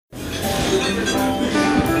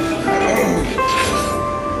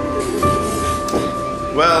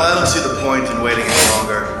Well, I don't see the point in waiting any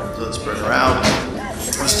longer, so let's bring her out.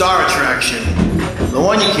 The star attraction, the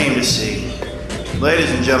one you came to see.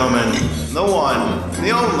 Ladies and gentlemen, the one,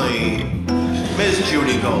 the only, Miss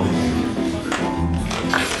Judy Gold.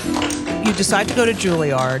 You decide to go to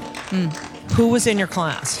Juilliard. Who was in your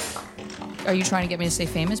class? Are you trying to get me to say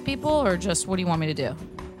famous people, or just what do you want me to do?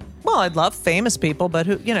 Well, I'd love famous people, but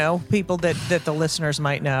who, people that the listeners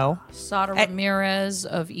might know. Sada Ramirez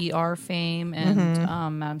of ER fame, and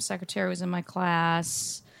Madam Secretary was in my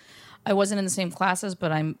class. I wasn't in the same classes,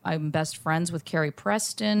 but I'm best friends with Carrie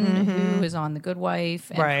Preston, who is on The Good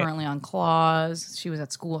Wife and currently on Claws. She was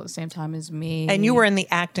at school at the same time as me. And you were in the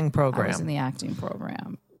acting program. I was in the acting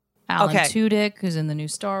program. Alan Tudyk, who's in the new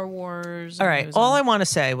Star Wars. All right. All I want to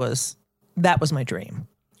say was that was my dream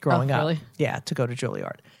growing up. Really? Yeah, to go to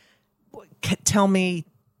Juilliard. Tell me,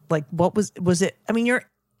 what was it? I mean, you're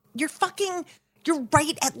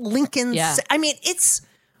right at Lincoln's. Yeah. I mean, it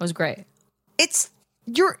was great. It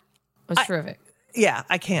was terrific. Yeah,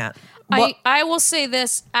 I can't. I will say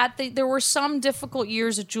this: there were some difficult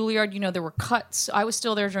years at Juilliard. There were cuts. I was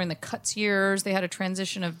still there during the cuts years. They had a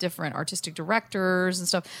transition of different artistic directors and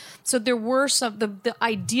stuff. So there were some the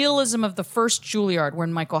idealism of the first Juilliard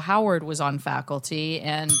when Michael Howard was on faculty,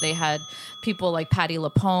 and they had people like Patti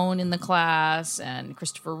LuPone in the class, and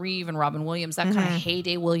Christopher Reeve and Robin Williams. That kind of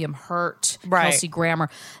heyday. William Hurt, Kelsey Grammer.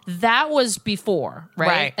 That was before,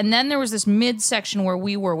 right? And then there was this midsection where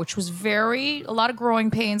we were, which was a lot of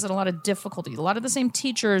growing pains and a lot of difficulty. A lot of the same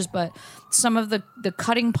teachers, but some of the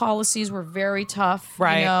cutting policies were very tough,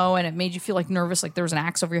 and it made you feel nervous, like there was an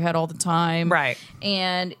axe over your head all the time.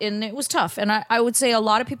 And it was tough. And I would say a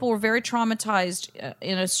lot of people were very traumatized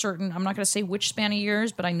in a certain, I'm not going to say which span of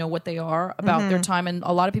years, but I know what they are about their time. And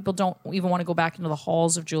a lot of people don't even want to go back into the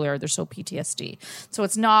halls of Juilliard. They're so PTSD. So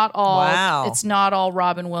it's not all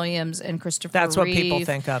Robin Williams and Christopher That's what Reeve. people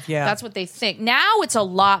think of. Yeah. That's what they think. Now it's a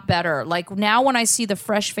lot better. Like now when I see the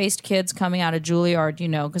fresh-faced kids coming out of Juilliard,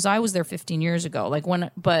 because I was there 15 years ago.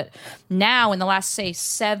 But now in the last, say,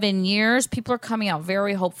 7 years, people are coming out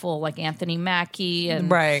very hopeful, like Anthony Mackie, and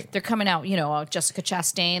they're coming out, Jessica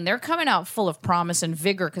Chastain. They're coming out full of promise and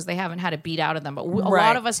vigor because they haven't had it beat out of them. But a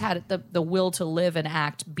lot of us had the will to live and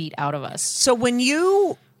act beat out of us. So when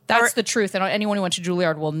you... That's the truth. And anyone who went to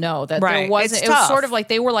Juilliard will know that there wasn't... It was sort of like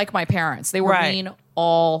they were like my parents. They were mean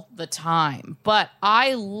all the time. But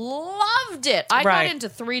I loved it. I got into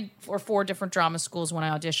 3 or 4 different drama schools when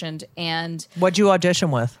I auditioned. And what'd you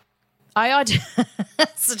audition with? That's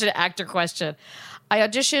such an actor question. I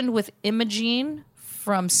auditioned with Imogene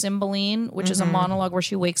from Cymbeline, which is a monologue where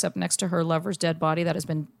she wakes up next to her lover's dead body that has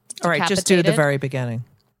been decapitated. All right, just do the very beginning.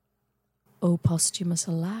 Oh, posthumous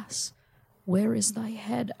alas, where is thy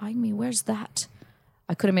head? I me, where's that?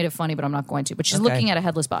 I could have made it funny, but I'm not going to. But she's looking at a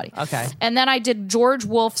headless body. Okay. And then I did George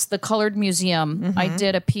Wolfe's The Colored Museum. I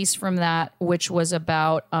did a piece from that, which was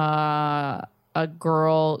about a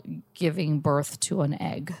girl giving birth to an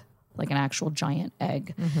egg, like an actual giant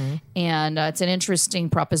egg. And it's an interesting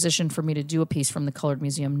proposition for me to do a piece from the Colored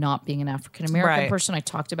Museum, not being an African-American person. I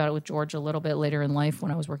talked about it with George a little bit later in life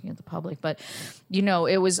when I was working at the Public. But,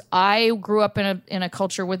 I grew up in a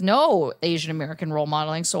culture with no Asian-American role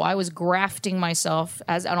modeling, so I was grafting myself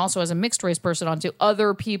and also as a mixed-race person onto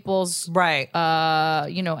other people's,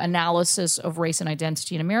 analysis of race and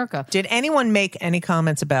identity in America. Did anyone make any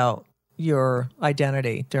comments about your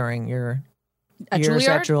identity during your... years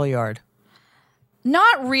at Juilliard?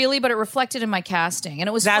 Not really, but it reflected in my casting. And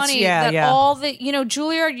it was funny that all the,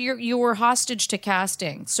 Juilliard, you were hostage to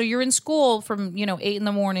casting. So you're in school from, 8 in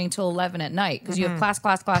the morning till 11 at night because you have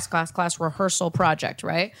class, rehearsal, project,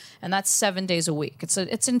 right? And that's 7 days a week.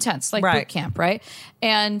 It's intense, like boot camp, right?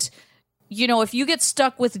 And, if you get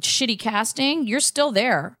stuck with shitty casting, you're still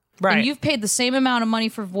there. Right. And you've paid the same amount of money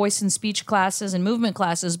for voice and speech classes and movement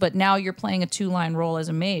classes, but now you're playing a 2-line role as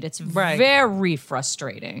a maid. It's very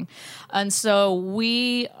frustrating. And so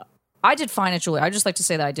I did fine at Juilliard. I just like to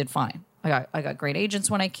say that I did fine. I got great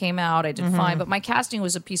agents when I came out. I did fine, but my casting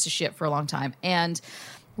was a piece of shit for a long time. And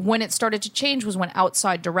when it started to change was when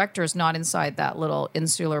outside directors, not inside that little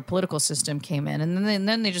insular political system, came in. And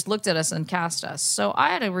then they just looked at us and cast us. So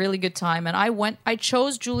I had a really good time. And I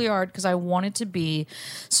chose Juilliard because I wanted to be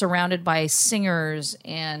surrounded by singers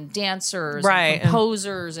and dancers and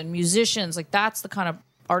composers and musicians. Like that's the kind of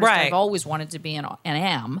artist I've always wanted to be and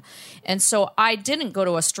am. And so I didn't go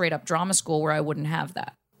to a straight up drama school where I wouldn't have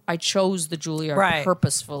that. I chose the Juilliard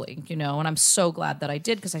purposefully, you know, and I'm so glad that I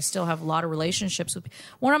did because I still have a lot of relationships with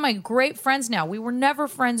one of my great friends now. We were never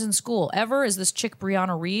friends in school ever. Is this chick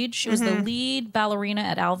Brianna Reed? She was the lead ballerina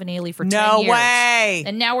at Alvin Ailey for 10 years. No way.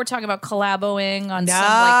 And now we're talking about collaboing on some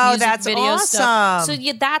like music video awesome. stuff. So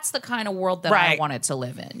yeah, that's the kind of world that I wanted to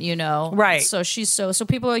live in, you know? Right. So she's so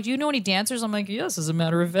people are like, do you know any dancers? I'm like, yes, as a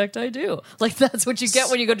matter of fact, I do. Like that's what you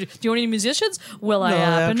get when you go to, do you know any musicians? Well, I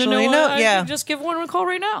happen to know. I can just give one a call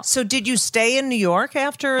right now. So did you stay in New York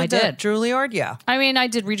after I did. Juilliard? Yeah. I mean, I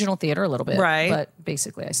did regional theater a little bit. Right. But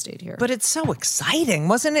basically I stayed here. But it's so exciting,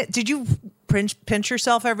 wasn't it? Did you pinch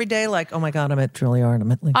yourself every day like, oh my God, I'm at Juilliard,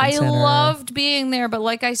 I'm at Lincoln Center? I loved being there, but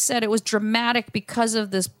like I said, it was dramatic because of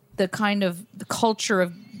the kind of the culture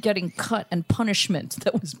of getting cut and punishment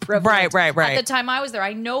that was prevalent. Right. At the time I was there.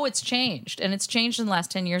 I know it's changed, and it's changed in the last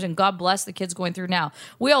 10 years, and God bless the kids going through now.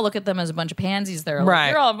 We all look at them as a bunch of pansies there. Like,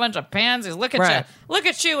 you're all a bunch of pansies. Look at you. Look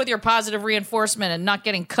at you with your positive reinforcement and not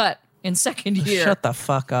getting cut in second year. Shut the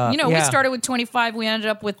fuck up. You know, we started with 25. We ended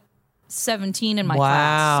up with 17 in my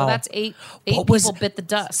class. So that's eight people bit the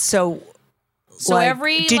dust. So like,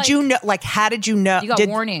 every... Did you know... Like, how did you know... You got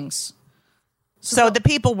warnings. So the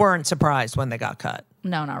people weren't surprised when they got cut?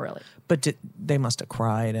 No, not really. But they must have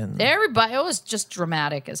cried and... Everybody... It was just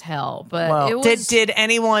dramatic as hell. But it was... Did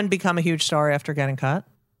anyone become a huge star after getting cut?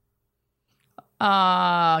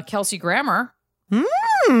 Kelsey Grammer.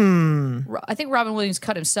 I think Robin Williams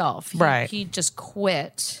cut himself. He just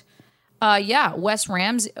quit.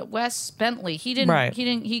 Wes Bentley. He didn't.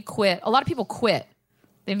 He quit. A lot of people quit.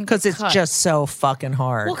 Because it's just so fucking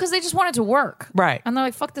hard. Well, because they just wanted to work. Right. And they're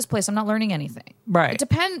like, fuck this place. I'm not learning anything. Right.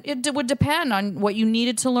 It would depend on what you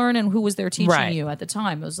needed to learn and who was there teaching you at the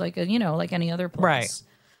time. It was like, like any other place. Right.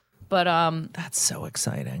 But that's so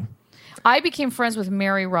exciting. I became friends with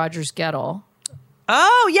Mary Rogers Gettle.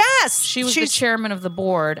 Oh, yes. She's the chairman of the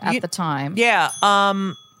board at the time. Yeah.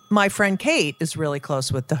 My friend Kate is really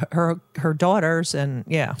close with her daughters, and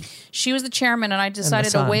she was the chairman, and I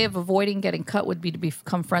decided a way of avoiding getting cut would be to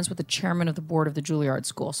become friends with the chairman of the board of the Juilliard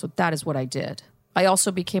School. So that is what I did. I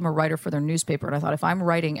also became a writer for their newspaper, and I thought if I'm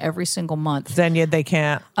writing every single month, then they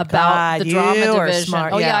can't about the drama division.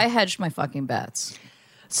 Smart, I hedged my fucking bets.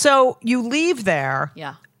 So you leave there,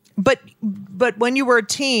 but when you were a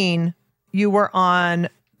teen, you were on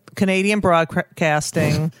Canadian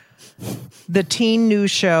Broadcasting. The teen news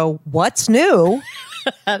show, What's New?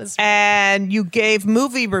 And you gave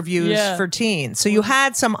movie reviews for teens. So you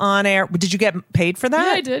had some on-air. Did you get paid for that?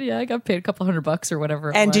 Yeah, I did. Yeah, I got paid a couple $100 or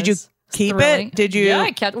whatever. And did you keep it? Did you? Yeah,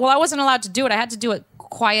 I kept. Well, I wasn't allowed to do it. I had to do it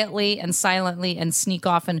quietly and silently and sneak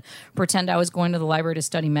off and pretend I was going to the library to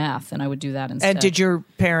study math, and I would do that instead. And did your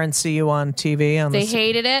parents see you on TV? They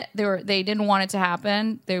hated it. They didn't want it to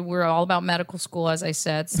happen. They were all about medical school, as I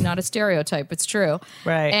said. It's not a stereotype. It's true.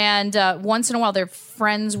 Right. And once in a while, their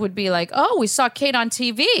friends would be like, "Oh, we saw Kate on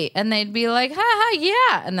TV," and they'd be like, "Ha ha,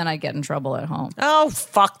 yeah," and then I'd get in trouble at home. Oh,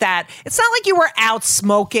 fuck that! It's not like you were out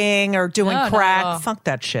smoking or doing crack. No. Fuck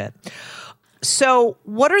that shit. So,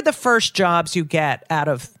 what are the first jobs you get out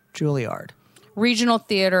of Juilliard? Regional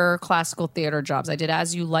theater, classical theater jobs. I did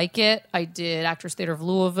As You Like It. I did Actors Theater of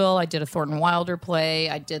Louisville. I did a Thornton Wilder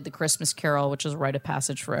play. I did The Christmas Carol, which is a rite of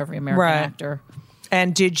passage for every American actor.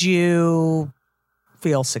 And did you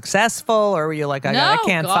feel successful, or were you like, I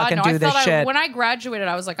can't fucking do this shit? When I graduated,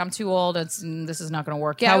 I was like, I'm too old. This is not going to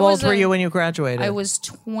work. Yeah, How old were you when you graduated? I was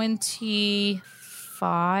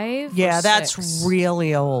 25. Yeah, that's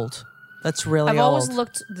really old. That's really I've always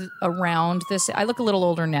looked around this. I look a little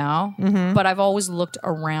older now, but I've always looked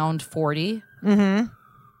around 40,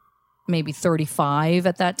 maybe 35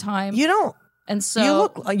 at that time. You don't. And so you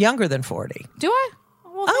look younger than 40. Do I?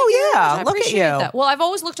 Well, yeah, look at you. That. Well, I've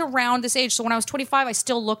always looked around this age. So when I was 25, I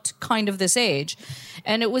still looked kind of this age,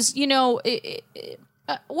 and it was,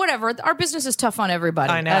 whatever. Our business is tough on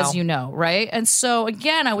everybody, as you know, right? And so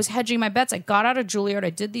again, I was hedging my bets. I got out of Juilliard.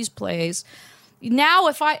 I did these plays. Now,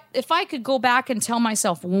 if I could go back and tell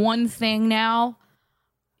myself one thing now,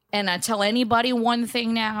 and I tell anybody one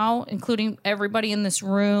thing now, including everybody in this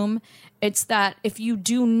room, it's that if you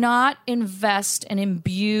do not invest and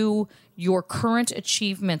imbue your current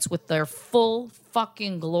achievements with their full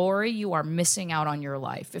fucking glory, you are missing out on your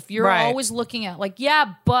life. If you're always looking at like,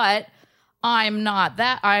 but I'm not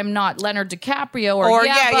Leonard DiCaprio or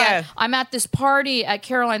I'm at this party at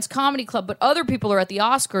Caroline's Comedy Club, but other people are at the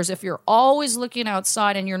Oscars. If you're always looking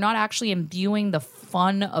outside and you're not actually imbuing the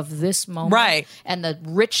fun of this moment and the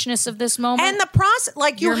richness of this moment and the process,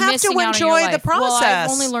 like you have to enjoy the process. Well, I've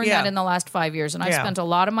only learned that in the last 5 years, and I spent a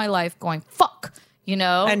lot of my life going, fuck,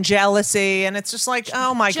 and jealousy, and it's just like,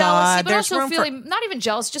 oh my god, but there's also room feeling not even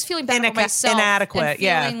jealous, just feeling bad about myself, inadequate, and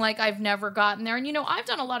feeling like I've never gotten there. And I've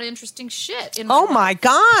done a lot of interesting shit. My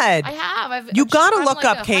god, I have. You got to look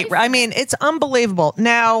up Kate. I mean, it's unbelievable.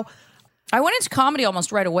 Now, I went into comedy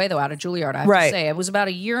almost right away, though, out of Juilliard. I have to say, it was about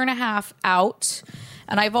a year and a half out.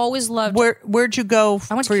 And I've always loved. Where'd you go?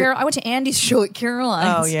 I went to Andy's show at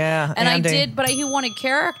Caroline's. Oh yeah, and Andy. I did, but he wanted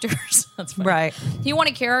characters. That's funny. Right. He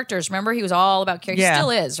wanted characters. Remember, he was all about characters. Yeah. He still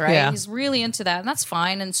is, right? Yeah. He's really into that, and that's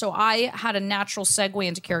fine. And so I had a natural segue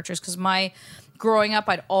into characters because growing up,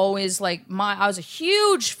 I'd always I was a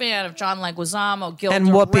huge fan of John Leguizamo, Gilda and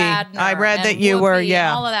Whoopi. Radner, I read that you Whoopi were,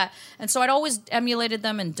 and all of that. And so I'd always emulated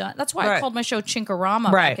them and done. That's why I called my show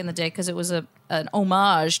Chinkorama back in the day, because it was an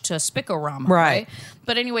homage to Spikorama, right?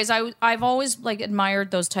 But anyways, I've always admired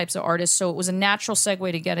those types of artists, so it was a natural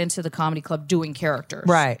segue to get into the comedy club doing characters.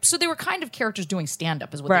 Right. So they were kind of characters doing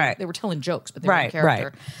stand-up, is what they were telling jokes, but they were in character.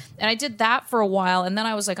 Right. And I did that for a while, and then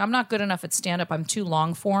I was like, I'm not good enough at stand-up. I'm too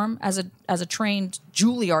long form. As a trained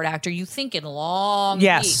Juilliard actor, you think in long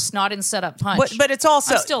beats, not in setup punch. But it's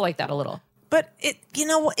also... I'm still like that a little. But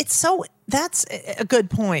it's so, that's a good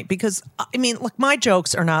point, because I mean, look, my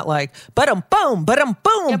jokes are not like boom, boom, boom,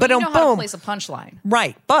 Yeah, but boom, you know how to boom. place a punchline,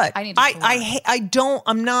 right? But I need to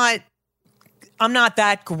I'm not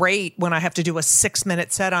that great when I have to do a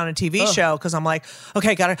 6-minute set on a TV show, because I'm like,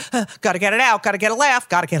 okay, gotta get it out, gotta get a laugh.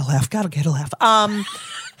 You know,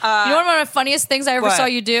 one of the funniest things I ever saw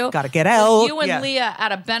you do? Gotta get out. You and Leah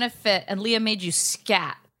at a benefit, and Leah made you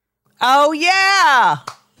scat. Oh yeah.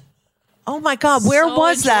 Oh my God, where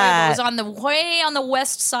was that? It was way on the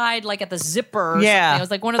west side, like at the Zipper or something. It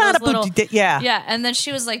was like one of those little... Yeah, and then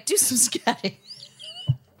she was like, do some scatting.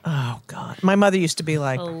 Oh God. My mother used to be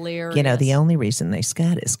like, hilarious. The only reason they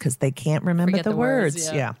scat is because they can't remember Forget the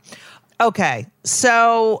words. Yeah. Okay,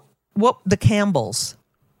 so the Campbells.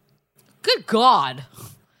 Good God.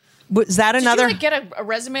 Was that another? Did you get a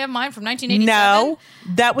resume of mine from 1987? No,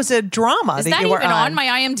 that was a drama. Is that even on my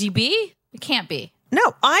IMDb? It can't be.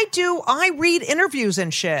 No, I do. I read interviews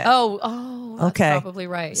and shit. Oh, that's probably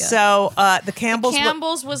right. Yeah. So the Campbells. The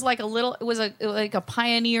Campbells was like it was like a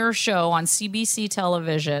pioneer show on CBC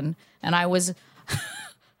television, and I was.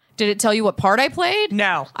 Did it tell you what part I played?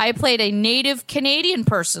 No. I played a native Canadian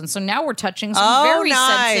person. So now we're touching some very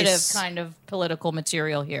sensitive kind of political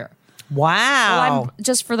material here. Wow. Well,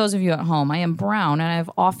 just for those of you at home, I am brown, and I've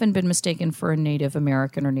often been mistaken for a Native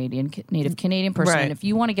American or Native Canadian person. Right. And if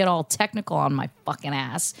you want to get all technical on my fucking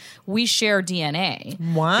ass, we share DNA.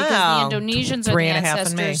 Wow. Because the Indonesians are the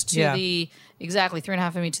ancestors to the... Exactly, 3.5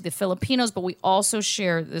 of me to the Filipinos, but we also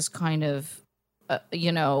share this kind of,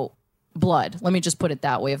 blood. Let me just put it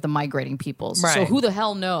that way, of the migrating peoples. Right. So who the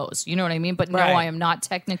hell knows? You know what I mean? But no, I am not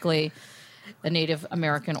technically a Native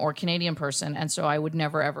American or Canadian person, and so I would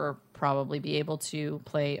never, ever probably be able to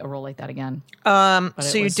play a role like that again. So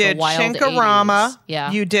you did Chinkorama.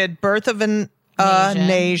 Yeah. You did Birth of an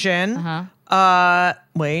Nation.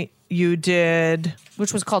 Wait, you did...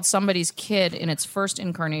 Which was called Somebody's Kid in its first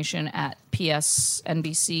incarnation at PS,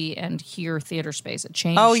 NBC, and here Theater Space. It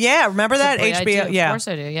changed. Oh, yeah. Remember that? HBO? Yeah. Of course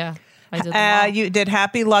I do, yeah. I did them all. You did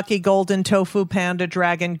Happy, Lucky, Golden, Tofu, Panda,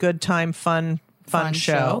 Dragon, Good Time, Fun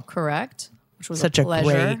Show. Correct. Which was such a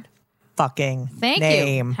pleasure. Great fucking Thank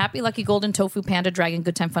name. You. Happy, Lucky, Golden, Tofu, Panda, Dragon,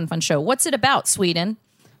 Good Time, Fun Show. What's it about, Sweden?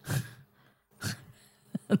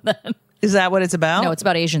 Is that what it's about? No, it's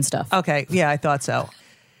about Asian stuff. Okay. Yeah, I thought so.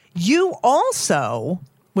 You also,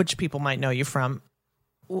 which people might know you from,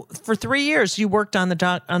 for 3 years you worked on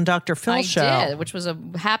the on Dr. Phil show. I did, which was a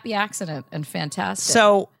happy accident and fantastic.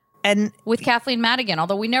 So, and with Kathleen Madigan,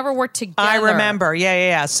 although we never worked together. I remember.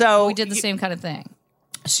 Yeah. So we did the same kind of thing.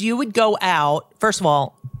 So you would go out. First of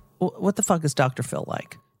all, what the fuck is Dr. Phil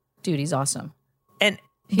like? Dude, he's awesome.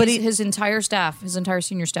 But his entire staff, his entire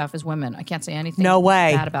senior staff is women. I can't say anything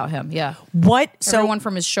bad about him. Yeah. What? So everyone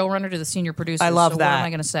from his showrunner to the senior producer. I love that. What am I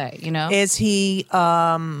going to say? You know? Is he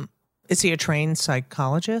a trained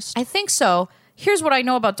psychologist? I think so. Here's what I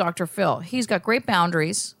know about Dr. Phil. He's got great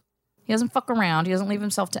boundaries. He doesn't fuck around. He doesn't leave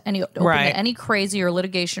himself to any to any crazy or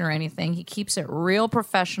litigation or anything. He keeps it real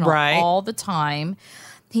professional all the time.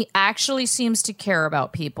 He actually seems to care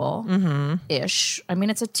about people, ish. I mean,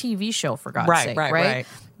 it's a TV show, for God's sake, right?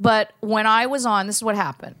 But when I was on, this is what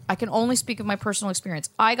happened. I can only speak of my personal experience.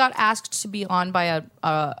 I got asked to be on by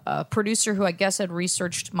a producer who I guess had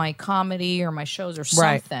researched my comedy or my shows or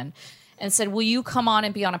something. and said, will you come on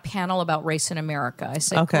and be on a panel about race in America? I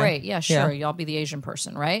said, great. Yeah, sure. Y'all be the Asian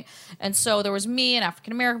person, right? And so there was me, an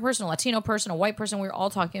African-American person, a Latino person, a white person. We were all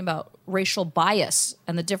talking about racial bias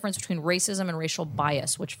and the difference between racism and racial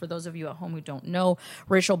bias, which for those of you at home who don't know,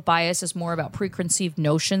 racial bias is more about preconceived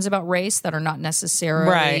notions about race that are not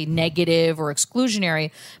necessarily negative or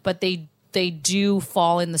exclusionary, but they do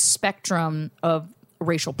fall in the spectrum of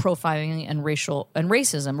racial profiling and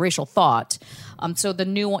racism, racial thought. So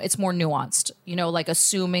it's more nuanced, like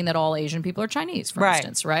assuming that all Asian people are Chinese, for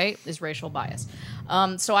instance, right? Is racial bias.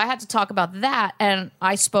 So I had to talk about that, and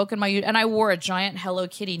I spoke and I wore a giant Hello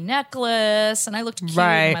Kitty necklace, and I looked cute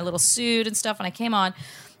in my little suit and stuff, and I came on.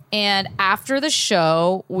 And after the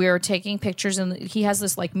show, we're taking pictures, and he has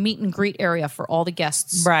this like meet and greet area for all the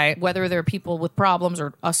guests, whether they're people with problems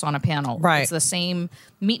or us on a panel. It's the same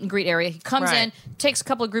meet and greet area. He comes in, takes a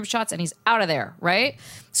couple of group shots, and he's out of there, right?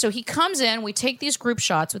 So he comes in, we take these group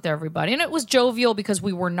shots with everybody, and it was jovial because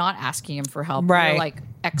we were not asking him for help. We were like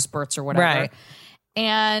experts or whatever.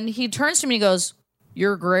 And he turns to me and he goes,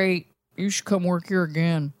 "You're great. You should come work here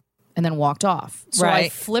again." And then walked off. So I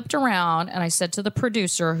flipped around and I said to the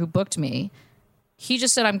producer who booked me, he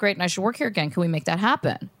just said, "I'm great and I should work here again. Can we make that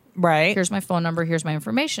happen?" Here's my phone number. Here's my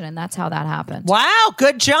information. And that's how that happened. Wow.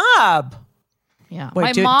 Good job. Yeah.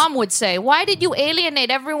 My mom would say, "Why did you alienate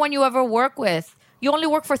everyone you ever work with? You only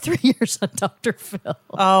work for 3 years on Dr. Phil."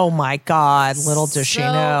 Oh my God. Little does she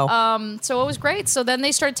know. So it was great. So then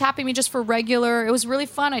they started tapping me just for regular. It was really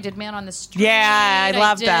fun. I did Man on the Street. Yeah, I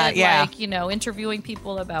love that. Yeah. Like, interviewing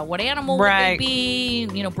people about what animal would they be,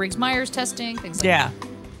 Briggs Myers testing, things like that.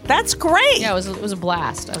 That's great. Yeah, it was a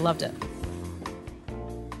blast. I loved it.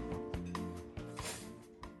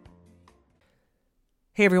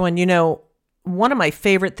 Hey, everyone. One of my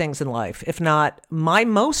favorite things in life, if not my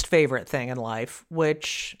most favorite thing in life,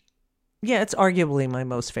 which, it's arguably my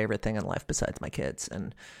most favorite thing in life besides my kids,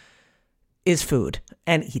 and is food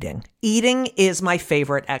and eating. Eating is my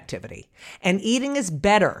favorite activity. And eating is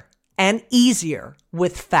better and easier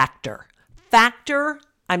with Factor. Factor,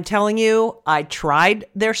 I'm telling you, I tried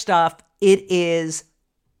their stuff. It is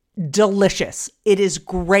delicious. It is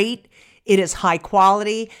great. It is high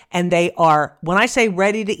quality, and they are, when I say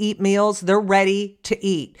ready to eat meals, they're ready to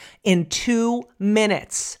eat in 2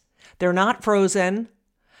 minutes. They're not frozen.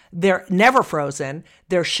 They're never frozen.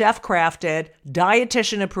 They're chef crafted,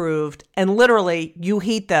 dietitian approved, and literally you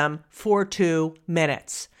heat them for 2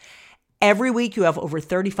 minutes. Every week you have over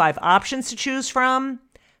 35 options to choose from.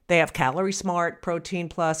 They have Calorie Smart, Protein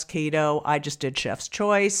Plus, Keto. I just did Chef's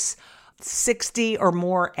Choice. 60 or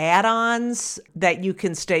more add-ons that you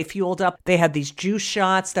can stay fueled up. They had these juice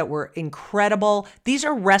shots that were incredible. These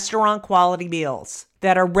are restaurant quality meals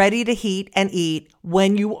that are ready to heat and eat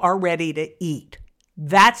when you are ready to eat.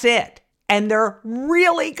 That's it. And they're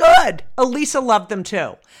really good. Elisa loved them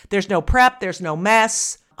too. There's no prep. There's no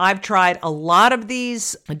mess. I've tried a lot of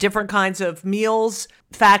these different kinds of meals.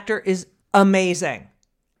 Factor is amazing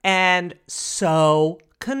and so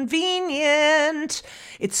convenient.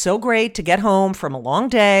 It's so great to get home from a long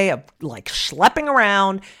day of like schlepping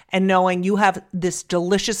around and knowing you have this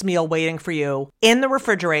delicious meal waiting for you in the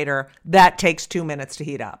refrigerator that takes 2 minutes to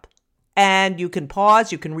heat up. And you can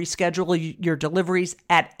pause, you can reschedule your deliveries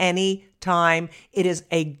at any time. It is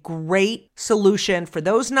a great solution for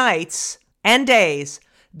those nights and days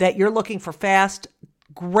that you're looking for fast,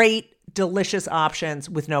 great, delicious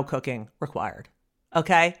options with no cooking required.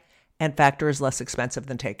 Okay? And Factor is less expensive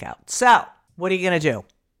than takeout. So, what are you going to do?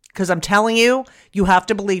 Because I'm telling you, you have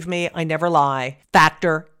to believe me. I never lie.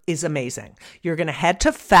 Factor is amazing. You're going to head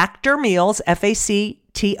to Factor Meals,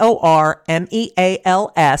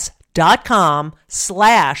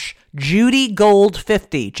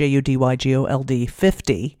 FactorMeals.com/JudyGold50, JudyGold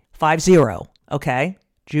 50, okay?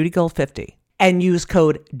 JudyGold50. And use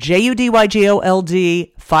code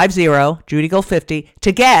JudyGold50, JudyGold50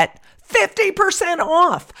 to get 50%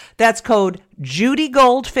 off. That's code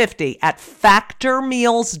JudyGold50 at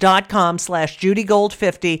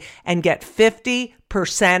factormeals.com/JudyGold50 and get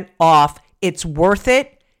 50% off. It's worth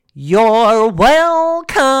it. You're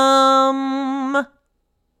welcome.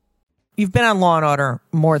 You've been on Law and Order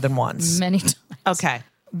more than once. Many times. Okay. I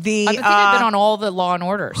think I've been on all the Law and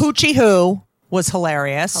Orders. Hoochie Who was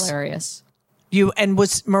hilarious. Hilarious.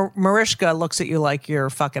 Mariska looks at you like you're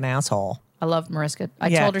a fucking asshole. I love Mariska. I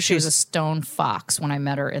told her she was a stone fox when I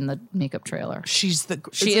met her in the makeup trailer. She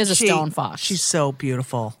is a stone fox. She's so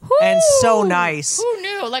beautiful and so nice. Who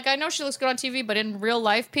knew? Like, I know she looks good on TV, but in real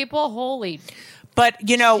life, people, holy. But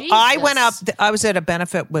I went up. I was at a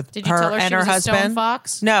benefit with Did you tell her and she her was husband. A stone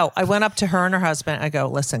fox? No, I went up to her and her husband. I go,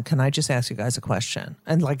 listen, can I just ask you guys a question?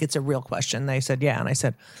 And like, it's a real question. They said, yeah. And I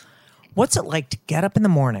said, What's it like to get up in the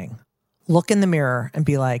morning, look in the mirror, and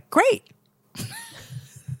be like, great,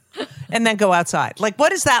 and then go outside? Like,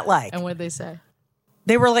 what is that like? And what did they say?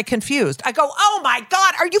 They were like confused. I go, oh my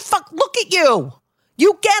God, are you look at you.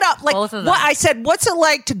 You get up. Like, Both of them. what? I said, what's it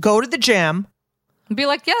like to go to the gym And be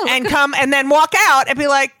like, yeah. and come and then walk out and be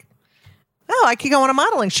like, oh, I could go on a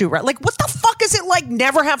modeling shoot, right? Like, what the fuck is it like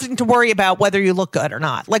never having to worry about whether you look good or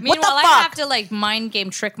not? Like, Meanwhile, what the fuck? I have to like mind game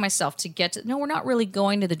trick myself to get to. No, we're not really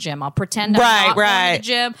going to the gym. I'll pretend I'm not going to the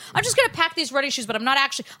gym. I'm just gonna pack these running shoes, but I'm not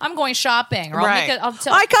actually. I'm going shopping, or I'll make it.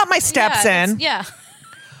 I got my steps in. Yeah.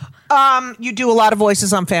 You do a lot of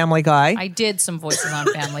voices on Family Guy. I did some voices on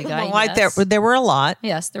Family Guy. Yes. There were a lot.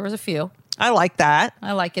 Yes, there was a few. I like that.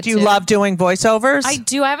 I like it. Do you love doing voiceovers? I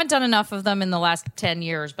do. I haven't done enough of them in the last 10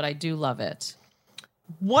 years, but I do love it.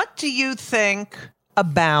 What do you think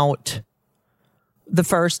about the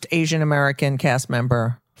first Asian American cast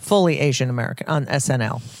member, fully Asian American, on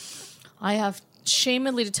SNL? I have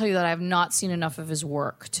shamedly to tell you that I have not seen enough of his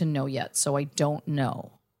work to know yet, so I don't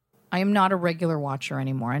know. I am not a regular watcher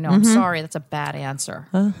anymore. I know. I'm sorry. That's a bad answer.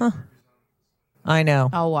 I know.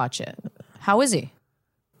 I'll watch it. How is he?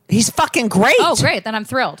 He's fucking great. Oh, great. Then I'm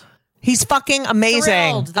thrilled. He's fucking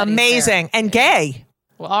amazing. Amazing. And gay.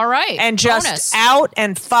 Well, all right. And just Bonus. out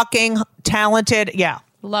and fucking talented. Yeah.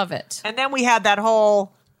 Love it. And then we had that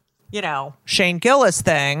whole, Shane Gillis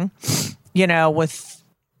thing, with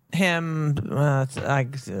him.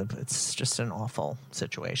 It's just an awful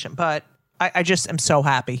situation. But I just am so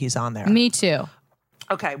happy he's on there. Me too.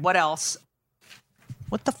 Okay, what else?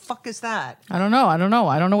 What the fuck is that? I don't know. I don't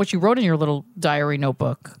know what you wrote in your little diary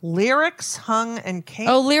notebook. Lyrics Hung and Kate.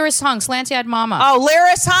 Oh, Lyris Hung, Slanty-Eyed Mama. Oh,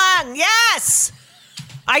 Lyris Hung. Yes.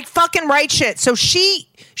 I fucking write shit. So she's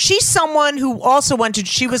someone who also went to.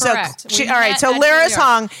 She was Correct. all right. So Lyris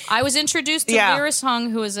Hung. I was introduced to Lyris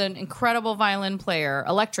Hung, who is an incredible violin player,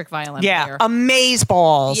 electric violin player.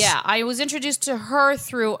 Amazeballs. Yeah, I was introduced to her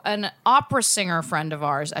through an opera singer friend of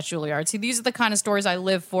ours at Juilliard. See, these are the kind of stories I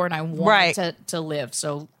live for, and I want to live.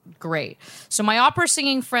 So great. So my opera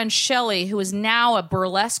singing friend Shelley, who is now a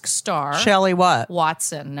burlesque star. Shelley what?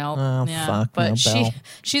 Watson. No. Oh, fuck. But no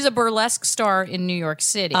she's a burlesque star in New York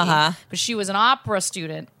City. Uh-huh. But she was an opera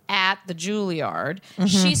student at the Juilliard.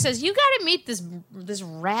 She says, you got to meet this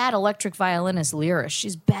rad electric violinist Lyris.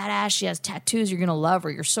 She's badass. She has tattoos. You're going to love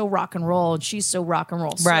her. You're so rock and roll, and she's so rock and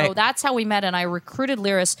roll. Right. So that's how we met, and I recruited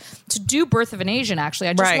Lyris to do Birth of an Asian, actually.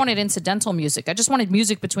 I just wanted incidental music. I just wanted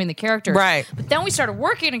music between the characters. Right. But then we started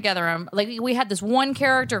working together, and we had this one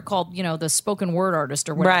character called, the spoken word artist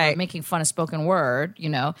or whatever, making fun of spoken word,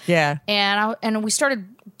 Yeah. And we started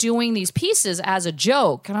doing these pieces as a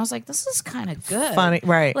joke, and I was like, this is kind of good. Funny,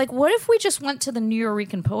 right. Like, what if we just went to the New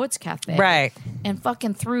Eurekan Poets Cafe and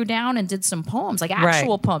fucking threw down and did some poems, like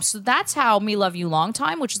actual poems. So that's how Me Love You Long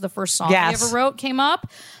Time, which is the first song we ever wrote, came up.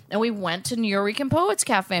 And we went to New Eurekan Poets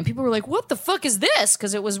Cafe, and people were like, what the fuck is this?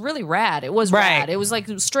 Because it was really rad. It was rad. It was like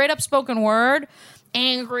straight up spoken word,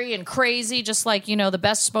 angry and crazy, just like, the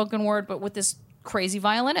best spoken word, but with this crazy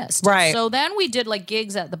violinist. Right. So then we did like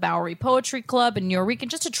gigs at the Bowery Poetry Club in New Eurekan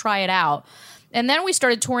just to try it out. And then we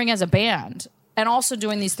started touring as a band and also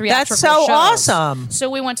doing these theatrical shows. That's so awesome. So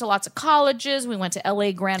we went to lots of colleges. We went to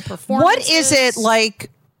LA Grand Performances. What is it like?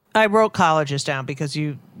 I wrote colleges down because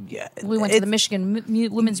we went to the Michigan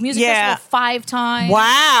Women's Music Festival 5 times.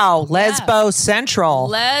 Wow. Lesbo Central.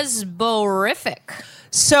 Lesborific.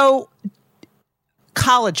 So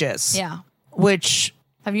colleges. Yeah. Which.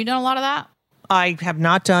 Have you done a lot of that? I have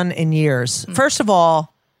not done in years. First of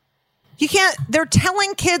all, you can't. They're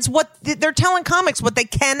telling kids they're telling comics what they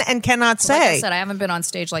can and cannot say. Like I said, I haven't been on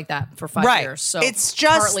stage like that for 5 years, so it's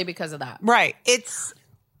just partly because of that. Right. It's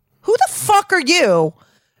who the fuck are you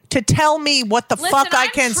to tell me what the fuck I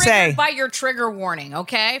can say? I'm triggered by your trigger warning.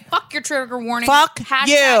 Okay, fuck your trigger warning. Fuck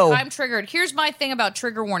you. I'm triggered. Here's my thing about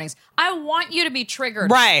trigger warnings. I want you to be triggered.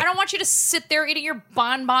 Right. I don't want you to sit there eating your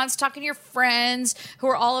bonbons, talking to your friends who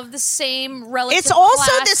are all of the same relative. It's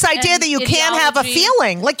also class this idea that you can't have a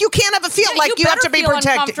feeling. Like you can't have a feeling. Like you have to be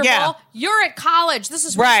protected. Yeah. You're at college. This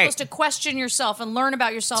is where you're supposed to question yourself and learn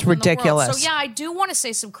about yourself. It's ridiculous. The world. So yeah, I do want to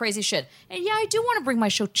say some crazy shit, and yeah, I do want to bring my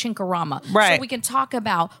show Chinkarama, right? So we can talk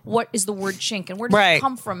about what is the word chink and where does it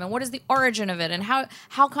come from and what is the origin of it and how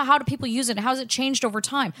do people use it and how has it changed over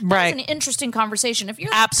time. That's an interesting conversation. If you're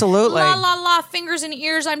absolutely la la la fingers and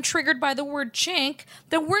ears, I'm triggered by the word chink,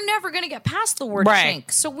 then we're never going to get past the word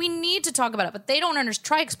chink. So we need to talk about it, but they don't understand.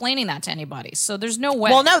 Try explaining that to anybody. So there's no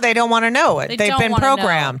way. Well, no, they don't want to know it. They've been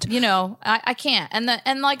programmed. I can't.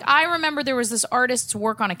 And like I remember there was this artist's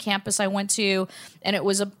work on a campus I went to, and it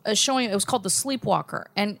was a showing. It was called The Sleepwalker,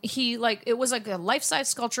 and he it was like a life-size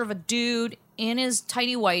sculpture sculpture of a dude in his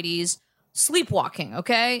tighty whities sleepwalking,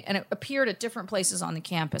 okay? And it appeared at different places on the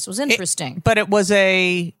campus. It was interesting. But it was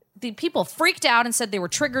the people freaked out and said they were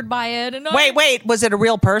triggered by it. And wait, was it a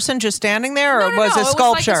real person just standing there, or was it a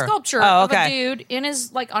sculpture? It was like a sculpture of a dude in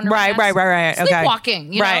his like underpants, right,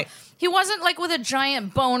 sleepwalking. You right. know? He wasn't like with a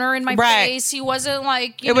giant boner in my face. He wasn't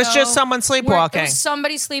like it was just someone sleepwalking. It was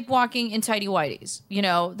somebody sleepwalking in tighty whities. You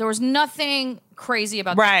know, there was nothing crazy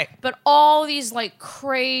about that. But all these like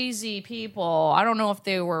crazy people, I don't know if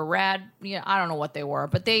they were rad. I don't know what they were,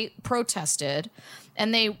 but they protested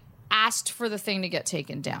and they asked for the thing to get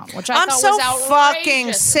taken down, which I thought was outrageous.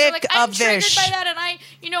 Fucking sick like, of this. I'm triggered by that,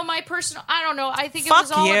 and my personal. I don't know. I think it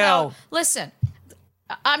was all about. Listen.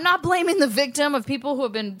 I'm not blaming the victim of people who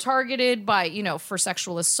have been targeted by, for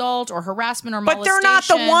sexual assault or harassment or molestation. But they're not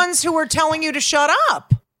the ones who are telling you to shut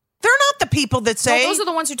up. They're not the people that say... Well, those are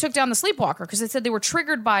the ones who took down the sleepwalker because they said they were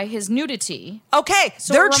triggered by his nudity. Okay,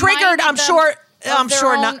 so they're triggered, I'm sure... Of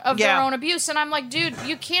their own abuse, and I'm like, dude,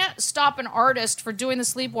 you can't stop an artist for doing the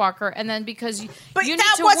sleepwalker, and then because you need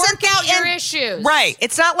to work out your issues, right?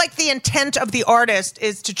 It's not like the intent of the artist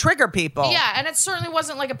is to trigger people. Yeah, and it certainly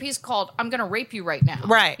wasn't like a piece called "I'm going to rape you right now,"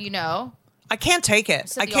 right? I can't take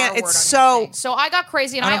it. I can't. It's so. So I got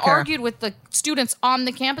crazy, and I argued with the students on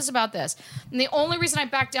the campus about this. And the only reason I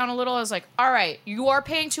backed down a little, I was like, all right, you are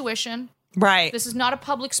paying tuition, right? This is not a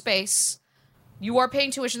public space. You are paying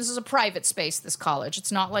tuition. This is a private space, this college.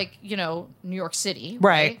 It's not like, New York City.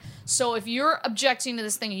 Right? So if you're objecting to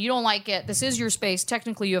this thing and you don't like it, this is your space.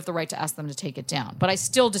 Technically, you have the right to ask them to take it down. But I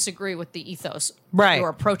still disagree with the ethos that you're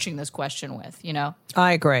approaching this question with,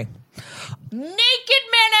 I agree. Naked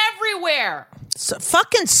men everywhere. So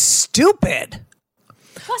fucking stupid.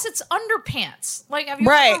 Plus, it's underpants. Like, have you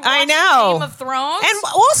ever watched Game of Thrones? And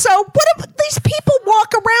also, what if these people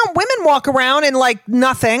walk around, women walk around in, like,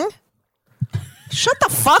 nothing? Shut the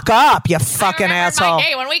fuck up, you fucking asshole. My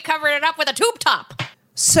day when we covered it up with a tube top.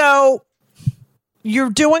 So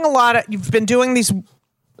you've been doing these,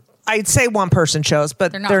 I'd say one-person shows,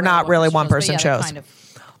 but they're not really one-person shows. Kind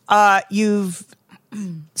of. You've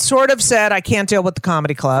sort of said, I can't deal with the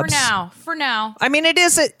comedy clubs. For now. I mean, it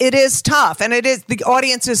is tough, and the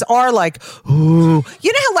audiences are like, ooh.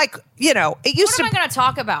 You know how, like, it used to... What am I going to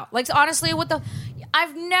talk about? Like, honestly,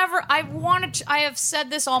 I have said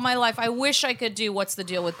this all my life. I wish I could do what's the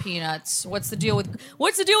deal with peanuts? What's the deal with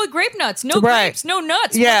grape nuts? No grapes, no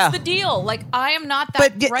nuts. Yeah. What's the deal? Like, I am not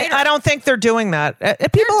that writer. I don't think they're doing that.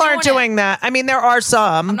 People aren't doing that. I mean, there are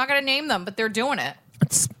some. I'm not going to name them, but they're doing it.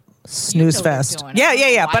 It's snooze fest.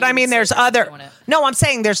 Yeah. But I mean, there's other. No, I'm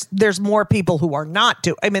saying there's more people who are not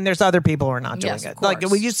doing. I mean, there's other people who are not doing it. Like,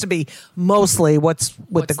 it used to be mostly what's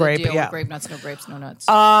the grape. Deal with grape nuts, no grapes, no nuts.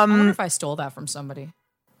 I wonder if I stole that from somebody.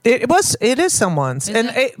 It is someone's,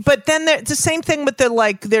 but then it's the same thing with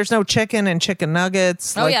there's no chicken and chicken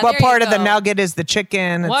nuggets. What part of the nugget is the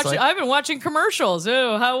chicken? I've been watching commercials.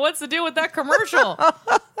 Ooh, what's the deal with that commercial?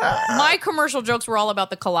 My commercial jokes were all about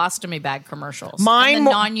the colostomy bag commercials. And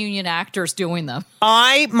the non-union actors doing them.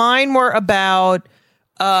 Mine were about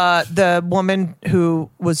the woman who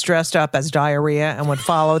was dressed up as diarrhea and would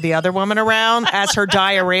follow the other woman around as her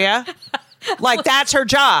diarrhea. Like, that's her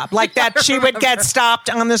job. Like, that she would get stopped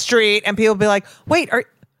on the street and people would be like, wait,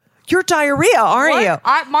 you're diarrhea, aren't you?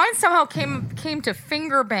 Mine somehow came to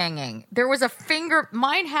finger banging. There was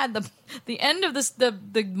mine had the end of this,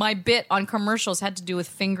 my bit on commercials had to do with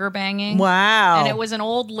finger banging. Wow. And it was an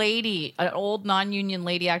old lady, an old non-union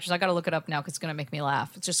lady actress. I got to look it up now because it's going to make me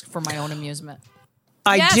laugh. It's just for my own amusement.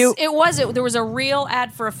 It was. There was a real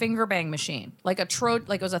ad for a finger bang machine, like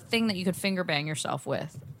it was a thing that you could finger bang yourself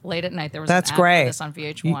with late at night. There was an ad for this on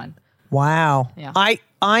VH1. Wow. Yeah. I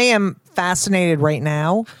am fascinated right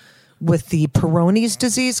now with the Peyronie's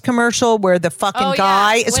disease commercial where the fucking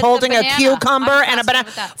guy is holding a cucumber and a banana.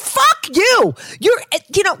 Fuck you!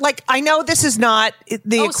 I know this is not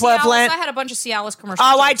the equivalent. Cialis. I had a bunch of Cialis commercials.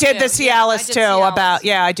 Oh, I did the Cialis too.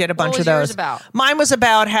 I did a bunch of those. What was yours about? Mine was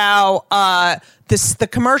about how the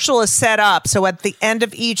commercial is set up so at the end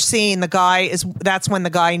of each scene that's when the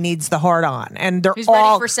guy needs the hard on and he's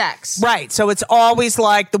ready for sex. Right. So it's always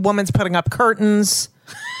like the woman's putting up curtains.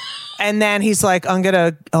 And then he's like,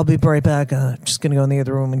 I'll be right back. Just going to go in the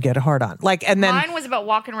other room and get a hard on. Mine was about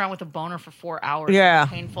walking around with a boner for 4 hours. Yeah.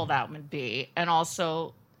 How painful that would be. And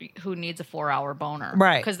also, who needs a 4-hour boner?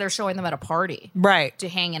 Right. Because they're showing them at a party. Right. To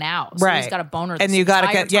hanging out. So he's got a boner and you got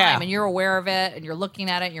to get, time, and you're aware of it, and you're looking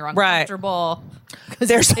at it, and you're uncomfortable. Right.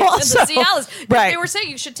 There's also, Cialis. They were saying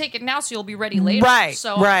you should take it now so you'll be ready later. Right.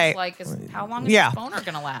 So I was like, how long is this boner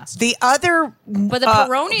going to last? The other, but the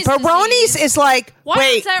Peyronie's is like,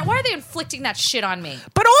 Why are they inflicting that shit on me?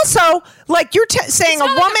 But also, like you're saying, it's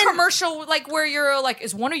not a woman like a commercial, like where you're like,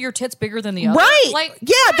 is one of your tits bigger than the other? Right? Like,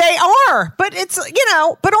 yeah, they are. But it's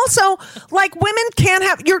But also, like women can't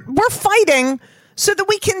have. We're fighting so that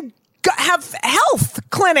we can have health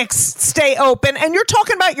clinics stay open, and you're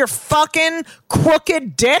talking about your fucking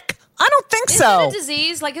crooked dick. I don't think so. Is it a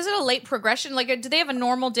disease? Like, is it a late progression? Like, do they have a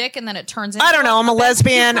normal dick and then it turns into? I don't know. I'm a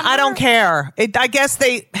lesbian. I don't care. I guess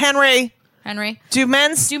Henry. Do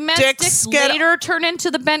men's dicks later turn into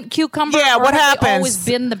the bent cucumber? Yeah, what happens? Always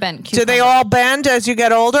been the bent cucumber. Do they all bend as you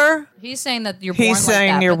get older? He's saying that you're born He's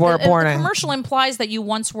saying like that. You're born. The commercial implies that you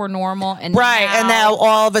once were normal and now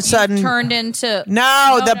all of a sudden turned into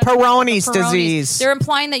the Peyronie's disease. They're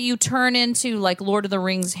implying that you turn into like Lord of the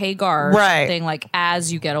Rings Hagar thing, like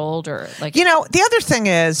as you get older. Like the other thing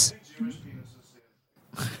is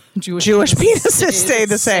Jewish penises stay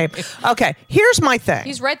the same. Okay, here's my thing.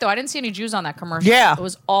 He's right, though. I didn't see any Jews on that commercial. Yeah. It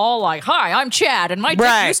was all like, hi, I'm Chad, and my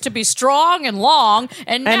dick used to be strong and long,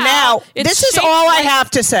 and now this is all I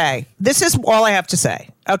have to say. This is all I have to say,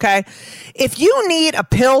 okay? If you need a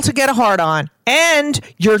pill to get a hard on and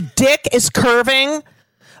your dick is curving,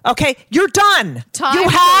 okay, you're done. You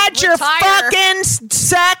had your fucking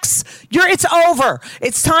sex. It's over.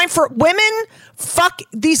 It's time for women. Fuck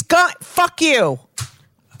these guys. Fuck you.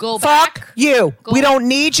 Go back. Fuck you. We don't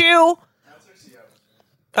need you.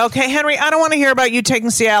 Okay, Henry, I don't want to hear about you taking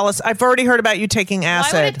Cialis. I've already heard about you taking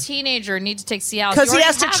acid. Why would a teenager need to take Cialis? Because he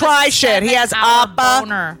has to try shit. He has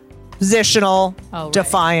oppositional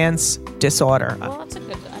defiance disorder. Well, that's a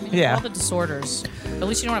good... I mean, all the disorders. At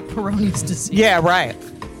least you don't have Peyronie's disease. Yeah, right.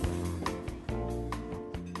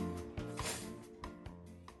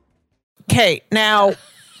 Kate, now,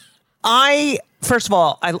 first of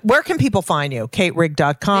all, where can people find you? KateRigg.com.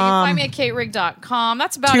 You can find me at KateRigg.com.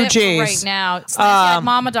 That's about it for right now.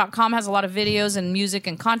 SlantyEyedMama.com has a lot of videos and music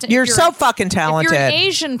and content. You're so fucking talented. If you're an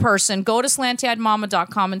Asian person, go to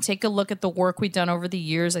SlantyEyedMama.com and take a look at the work we've done over the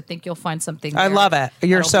years. I think you'll find something there. I love it.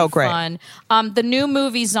 You're so great. Fun. The new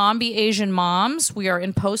movie, Zombie Asian Moms, we are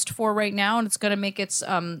in post for right now, and it's going to make its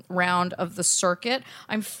round of the circuit.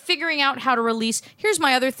 I'm figuring out how to release. Here's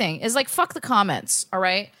my other thing, is like, fuck the comments, all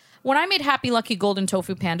right? When I made Happy Lucky Golden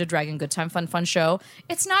Tofu Panda Dragon Good Time Fun Show,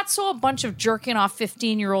 it's not so a bunch of jerking off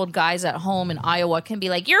 15-year-old guys at home in Iowa can be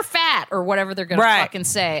like, you're fat, or whatever they're going to fucking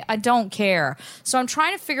say. I don't care. So I'm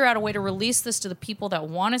trying to figure out a way to release this to the people that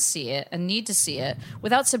want to see it and need to see it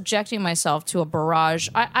without subjecting myself to a barrage.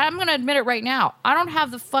 I'm going to admit it right now. I don't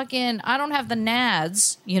have the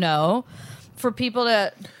nads, for people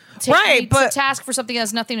to... take me to task for something that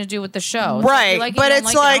has nothing to do with the show. Right. But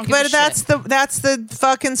it's like, that's the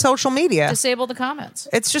fucking social media. Disable the comments.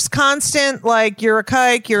 It's just constant, like, you're a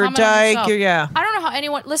kike, you're a dyke, I don't know how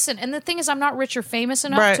anyone, listen, and the thing is, I'm not rich or famous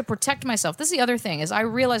enough to protect myself. This is the other thing, is I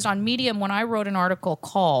realized on Medium when I wrote an article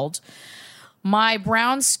called My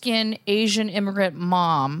Brown Skin Asian Immigrant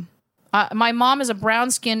Mom. My mom is a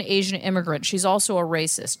brown-skinned Asian immigrant. She's also a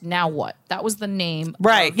racist. Now what? That was the name of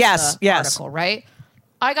the article, right?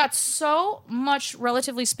 I got so much,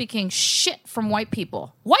 relatively speaking, shit from white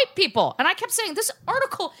people. White people! And I kept saying, this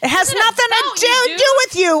article... It has nothing to do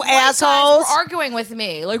with you, white assholes! Guys were arguing with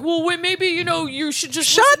me. Like, well, wait, maybe, you should just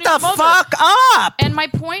shut the fuck up! And my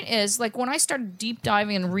point is, like, when I started deep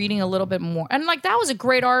diving and reading a little bit more... And, like, that was a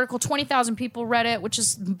great article. 20,000 people read it, which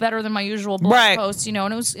is better than my usual blog posts, and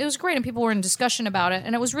it was great, and people were in discussion about it.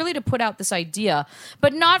 And it was really to put out this idea,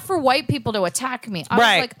 but not for white people to attack me. I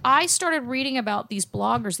was like, I started reading about these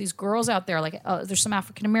bloggers, these girls out there, like there's some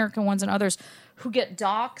African American ones and others who get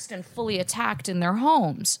doxxed and fully attacked in their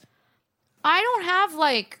homes. I don't have,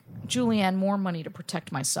 like, Julianne Moore money to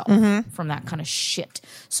protect myself from that kind of shit.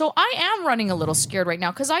 So I am running a little scared right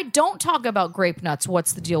now because I don't talk about grape nuts.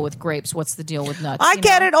 What's the deal with grapes? What's the deal with nuts? I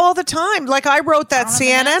get it all the time. Like, I wrote that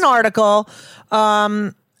CNN article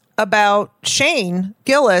about Shane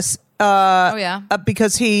Gillis.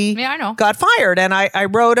 Because he got fired. And I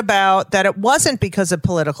wrote about that it wasn't because of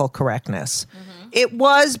political correctness. It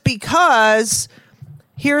was because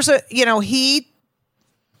he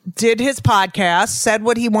did his podcast, said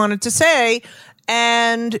what he wanted to say.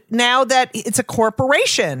 And now that it's a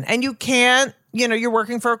corporation and you can't, you're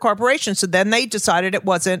working for a corporation. So then they decided it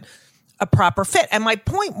wasn't a proper fit. And my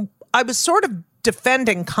point, I was sort of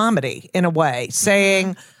defending comedy in a way,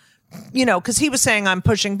 saying... because he was saying I'm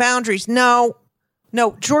pushing boundaries. No,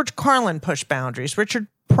 George Carlin pushed boundaries. Richard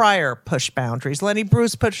Pryor pushed boundaries. Lenny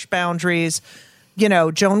Bruce pushed boundaries.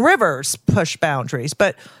 Joan Rivers pushed boundaries.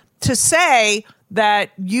 But to say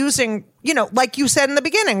that using, like you said in the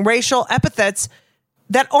beginning, racial epithets,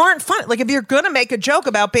 that aren't funny. Like if you're going to make a joke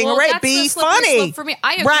about being a rape, be funny. For me,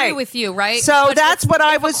 I agree with you, right? So but that's what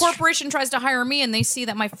I was. If a corporation tries to hire me and they see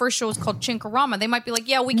that my first show is called Chinkarama, they might be like,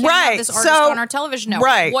 "Yeah, we can't have this artist on our television network.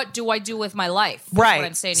 Right. What do I do with my life?" That's right. what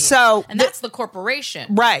I'm saying to you. So and that's the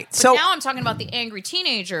corporation, right? But so now I'm talking about the angry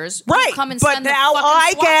teenagers, right? Who come and but send now the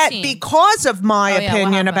I SWAT get team. Because of my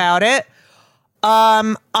opinion about it.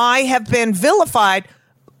 I have been vilified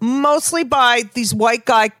mostly by these white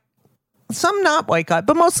guy. Some not white guy,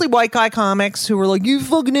 but mostly white guy comics who are like, you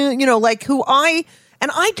fucking, like who I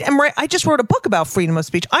just wrote a book about freedom of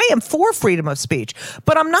speech. I am for freedom of speech,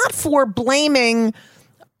 but I'm not for blaming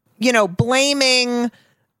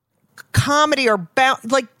comedy or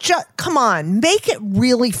come on, make it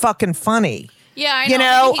really fucking funny. Yeah, I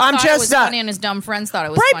know. I'm just it was funny, and his dumb friends thought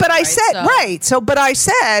it was right. funny, But I said but I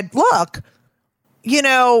said, look.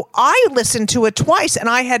 I listened to it twice and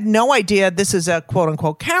I had no idea this is a quote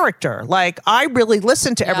unquote character. Like I really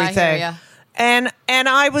listened to everything. And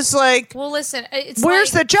I was like, well, listen,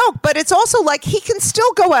 where's the joke? But it's also like he can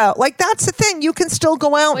still go out. Like that's the thing. You can still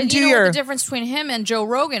go out and do your. What the difference between him and Joe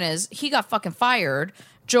Rogan is he got fucking fired.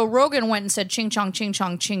 Joe Rogan went and said ching chong, ching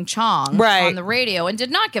chong, ching chong on the radio and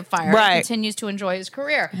did not get fired. Right. He continues to enjoy his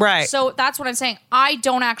career. Right. So that's what I'm saying. I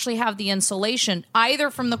don't actually have the insulation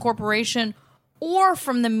either from the corporation or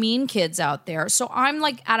from the mean kids out there. So I'm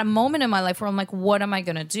like at a moment in my life where I'm like, what am I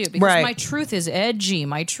going to do? Because my truth is edgy.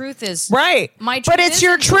 My truth is... Right. But it's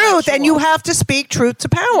your truth and you have to speak truth to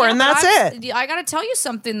power and that's it. I got to tell you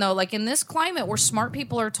something though. Like in this climate where smart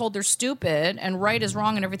people are told they're stupid and right is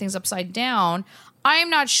wrong and everything's upside down... I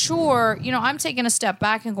am not sure, I'm taking a step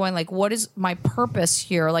back and going like, what is my purpose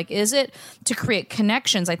here? Like, is it to create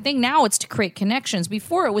connections? I think now it's to create connections.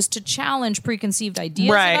 Before it was to challenge preconceived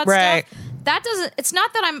ideas about stuff. That doesn't, it's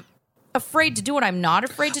not that I'm afraid to do it. I'm not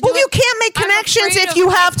afraid to do it. Well, you can't make connections if you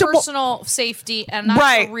have to personal safety, and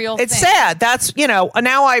that's a real thing. It's sad. That's now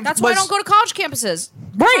that's why I don't go to college campuses.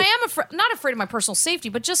 Right. I am not afraid of my personal safety,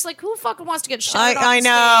 but just like who fucking wants to get shot off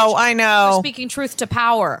I know. For speaking truth to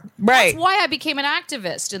power. Right. That's why I became an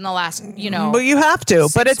activist in the last, Well, you have to,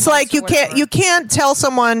 but it's like you can't tell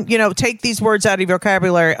someone, take these words out of your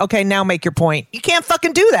vocabulary. Okay, now make your point. You can't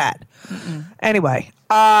fucking do that. Anyway,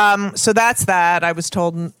 so that's that. I was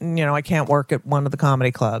told, I can't work at one of the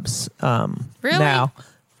comedy clubs. Really? Now.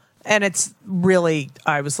 And it's really,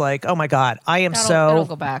 I was like, oh my God, I am it'll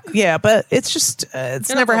go back. Yeah, but it's just,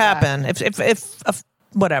 it's never happened. If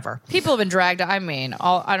whatever. People have been dragged. I don't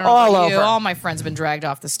know about you. All my friends have been dragged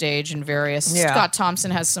off the stage in various. Yeah. Scott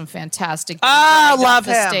Thompson has some fantastic. Love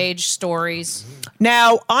him. Stage stories.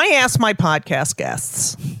 Now, I ask my podcast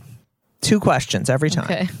guests 2 questions every time.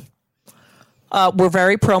 Okay. We're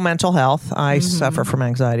very pro mental health. I suffer from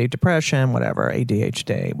anxiety, depression, whatever,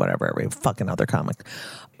 ADHD, whatever, every fucking other comic.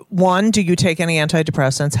 1, do you take any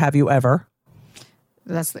antidepressants? Have you ever?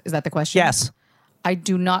 Is that the question? Yes. I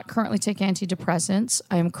do not currently take antidepressants.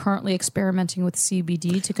 I am currently experimenting with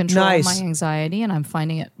CBD to control my anxiety, and I'm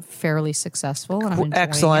finding it fairly successful. And I'm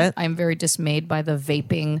enjoying it. I'm very dismayed by the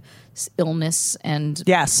vaping illness and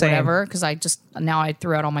whatever, because I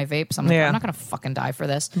threw out all my vapes. I'm like, I'm not going to fucking die for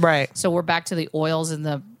this. Right. So we're back to the oils and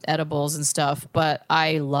the edibles and stuff. But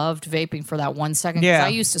I loved vaping for that 1 second because I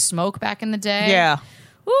used to smoke back in the day. Yeah.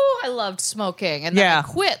 Ooh, I loved smoking. And then I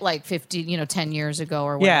quit like 10 years ago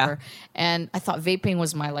or whatever. Yeah. And I thought vaping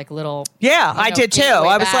was my like little... Yeah, I did too.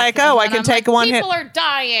 I was like, I can take one hit. People are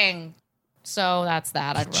dying. So that's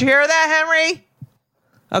that. Did you hear that, Henry?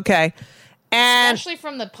 Okay. And especially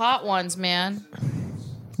from the pot ones, man.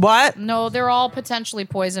 What? No, they're all potentially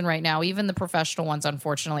poison right now, even the professional ones,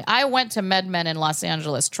 unfortunately. I went to MedMen in Los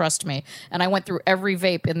Angeles, trust me, and I went through every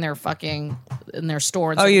vape in their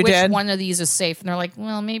store and said, you which did? one of these is safe? And they're like,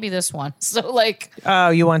 well, maybe this one. So like... Oh,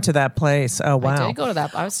 you went to that place. Oh, wow. I did go to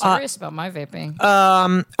that. I was serious about my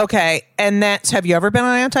vaping. Okay. And have you ever been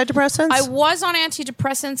on antidepressants? I was on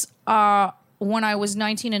antidepressants when I was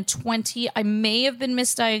 19 and 20. I may have been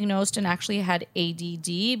misdiagnosed and actually had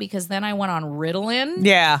ADD because then I went on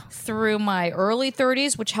Ritalin through my early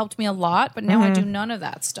 30s, which helped me a lot. But now I do none of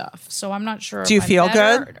that stuff. So I'm not sure. Do you feel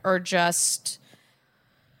good? Or just,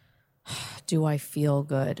 do I feel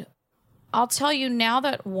good? I'll tell you now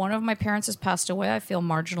that one of my parents has passed away, I feel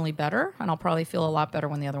marginally better. And I'll probably feel a lot better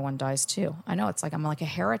when the other one dies too. I know it's like I'm like a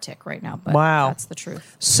heretic right now, but that's the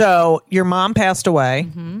truth. So your mom passed away.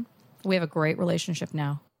 Mm-hmm. We have a great relationship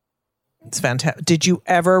now. It's fantastic. Did you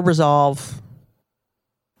ever resolve?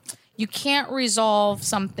 You can't resolve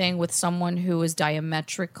something with someone who is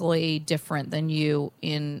diametrically different than you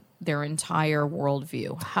in their entire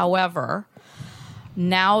worldview. However,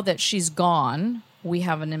 now that she's gone, we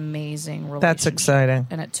have an amazing relationship. That's exciting.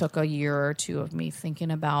 And it took a year or two of me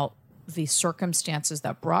thinking about the circumstances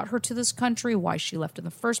that brought her to this country, why she left in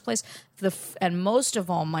the first place, and most of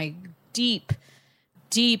all, my deep,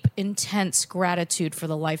 intense gratitude for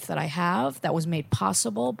the life that I have that was made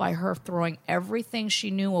possible by her throwing everything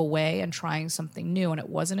she knew away and trying something new. And it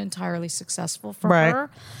wasn't entirely successful for her,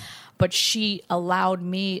 but she allowed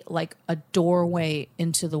me like a doorway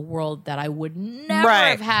into the world that I would never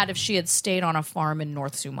have had if she had stayed on a farm in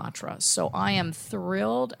North Sumatra. So I am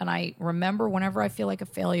thrilled. And I remember whenever I feel like a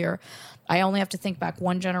failure, I only have to think back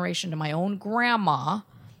one generation to my own grandma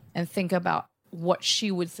and think about what she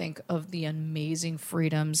would think of the amazing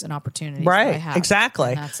freedoms and opportunities that I have.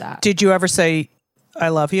 Exactly. And that's that. Did you ever say I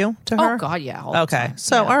love you to her? Oh God, yeah. All the time.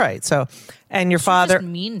 So all right. So and your father was just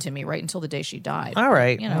mean to me right until the day she died. All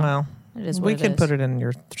right. But, you know, well, it is we what can it is. put it in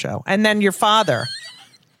your show. And then your father.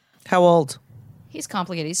 How old? He's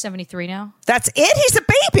complicated. He's 73 now. That's it? He's a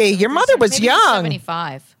baby. Your mother was Maybe young. He's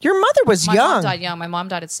 75. Your mother was My young. mom died young. My mom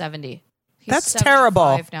died at 70. He's That's 75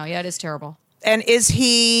 terrible. now. Yeah, it is terrible. And is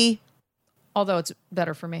he Although it's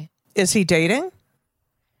better for me. dating?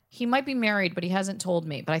 He might be married, but he hasn't told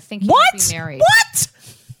me. But I think he What? might be married. What?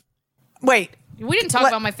 Wait. We didn't talk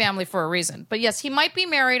about my family for a reason. But yes, he might be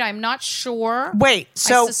married. I'm not sure. Wait.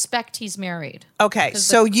 So I suspect he's married. okay. 'Cause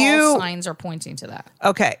So all signs are pointing to that.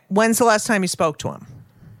 okay. When's the last time you spoke to him?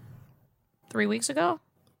 3 weeks ago?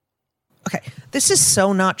 Okay. This is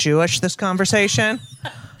so not Jewish, this conversation.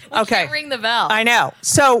 Okay. Can't ring the bell. I know.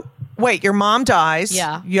 So wait, your mom dies.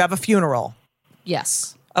 Yeah. You have a funeral.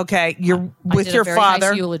 Yes. Okay. You're I with did your a very father.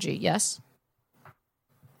 nice eulogy. Yes.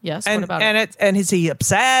 Yes. and what about and it? and is he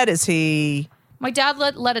upset? Is he My dad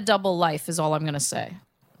led a double life is all I'm going to say.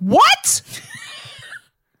 what?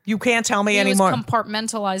 You can't tell me He anymore. was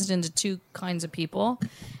compartmentalized into two kinds of people,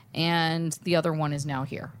 and the other one is now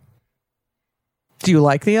here. Do you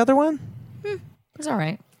like the other one? It's all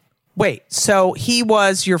right. Wait, so he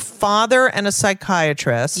was your father and a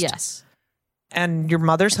psychiatrist. Yes. And your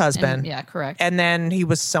mother's husband. And, yeah, correct. And then he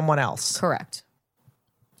was someone else. Correct.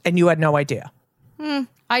 And you had no idea.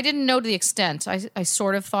 I didn't know to the extent. I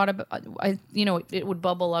sort of thought about, it would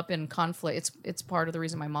bubble up in conflict. It's part of the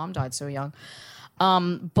reason my mom died so young.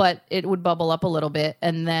 But it would bubble up a little bit.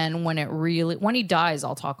 And then when he dies,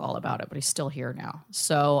 I'll talk all about it, but he's still here now.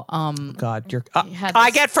 So, God,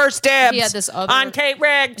 I get first dibs he had this other, on Kate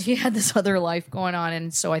Rigg. He had this other life going on.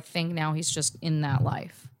 And so I think now he's just in that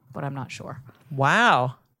life, but I'm not sure.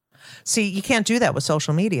 Wow. See, you can't do that with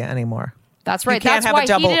social media anymore. That's right. You can't That's have a why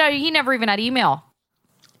double. he never even had email.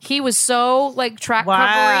 He was so like track Wow.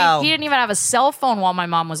 covery. He didn't even have a cell phone while my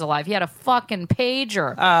mom was alive. He had a fucking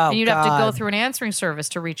pager. Oh, and you'd have to go God. through an answering service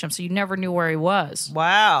to reach him, so you never knew where he was.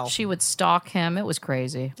 Wow. She would stalk him. It was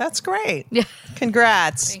crazy. That's great. Yeah.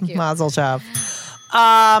 Congrats. Thank you. Mazel tov.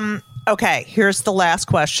 Okay, here's the last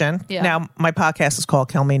question. Yeah. Now, my podcast is called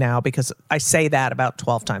Kill Me Now because I say that about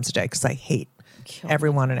 12 times a day because I hate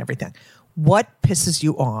everyone and everything. What pisses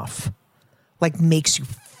you off? Like makes you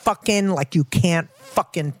fucking like you can't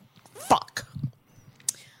fucking fuck.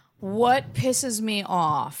 What pisses me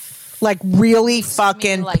off? Like really Makes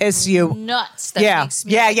fucking me, like, piss you. nuts. That Yeah. makes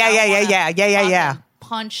me, Yeah, like, yeah, I yeah, yeah, wanna yeah, yeah, yeah, yeah. fucking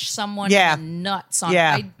punch someone Yeah. in the nuts. On,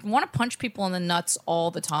 Yeah. I want to punch people in the nuts all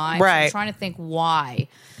the time. So Right. I'm trying to think why.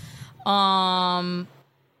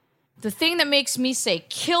 The thing that makes me say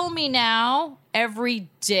 "kill me now" every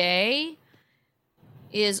day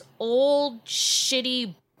is old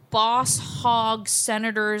shitty boss hog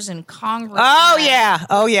senators and congressmen. Oh yeah.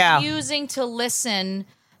 Oh yeah. Refusing to listen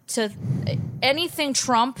to anything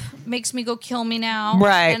Trump makes me go kill me now.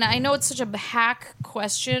 Right. And I know it's such a hack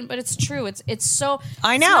question, but it's true. It's so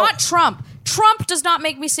I it's know. not Trump. Trump does not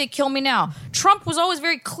make me say kill me now. Trump was always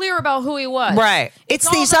very clear about who he was. Right. It's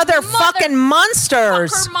all these the other fucking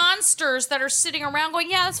monsters. fucker monsters that are sitting around going,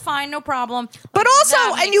 yeah, that's fine, no problem. But also, That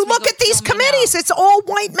and makes you me look go at these kill me committees, now. it's all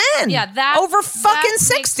white men. Yeah, that over fucking that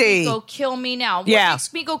 60. Makes me go kill me now. What Yeah.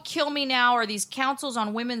 makes me go kill me now are these councils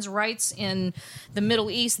on women's rights in the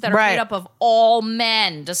Middle East that are Right. made up of all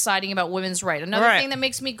men deciding about women's rights. Another Right. thing that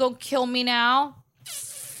makes me go kill me now.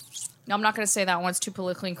 No, I'm not going to say that one. It's too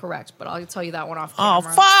politically incorrect, but I'll tell you that one off Oh,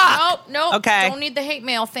 camera. fuck! Nope. Okay. Don't need the hate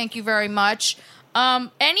mail. Thank you very much.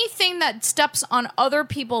 Anything that steps on other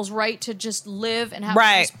people's right to just live and have a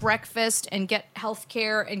Right. nice breakfast and get health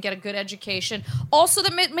care and get a good education. Also,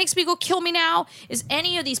 that makes me go kill me now is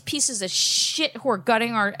any of these pieces of shit who are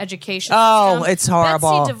gutting our education Oh, system. it's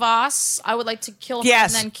horrible. Betsy DeVos, I would like to kill her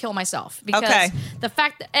Yes. and then kill myself. Because Okay. the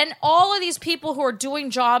fact that, and all of these people who are doing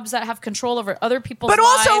jobs that have control over other people's But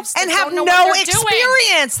also, lives that and have don't know no what they're doing.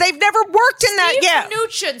 experience. They've never worked in that Steve yet.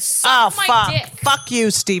 Mnuchin, Oh, suck my fuck. dick. Fuck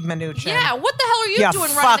you, Steve Mnuchin. Yeah, what the hell are you Yeah, doing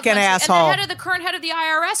running fucking the country? asshole. And the current head of the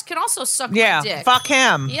IRS can also suck my dick. Yeah, fuck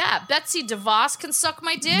him. Yeah, Betsy DeVos can suck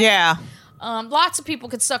my dick. Yeah. Lots of people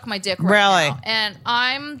could suck my dick Really? now. And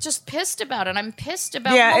I'm just pissed about it. I'm pissed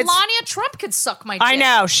about Yeah, Melania Trump could suck my dick. I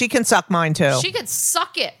know. She can suck mine too. She could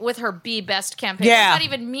suck it with her Be Best campaign. Yeah. What does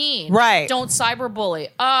that even mean? Right. Don't cyberbully.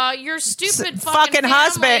 Your stupid fucking family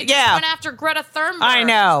husband, just yeah. went after Greta Thunberg. I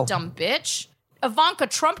know. Dumb bitch. Ivanka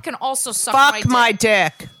Trump can also suck Fuck my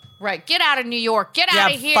dick. dick. Right. Get out of New York. Get Yeah,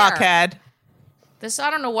 out of here. fuckhead. I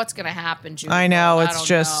don't know what's going to happen, Julie. I know. I It's don't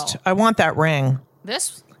just, know. I want that ring.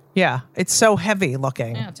 This? Yeah. It's so heavy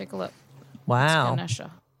looking. Yeah, take a look. Wow. It's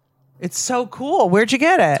Ganesha. It's so cool. Where'd you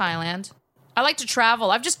get it? Thailand. I like to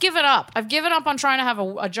travel. I've just given up. I've given up on trying to have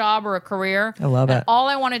a job or a career. I love it. All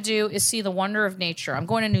I want to do is see the wonder of nature. I'm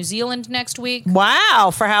going to New Zealand next week.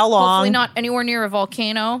 Wow. For how long? Hopefully not anywhere near a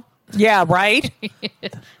volcano. Yeah, right?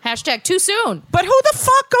 Hashtag too soon. But who the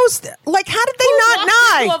fuck goes, like, how did they not Walks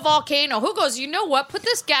into know? a volcano. Who goes, you know what? Put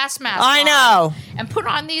this gas mask I on know. and put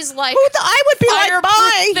on these, like, I would be like, fireproof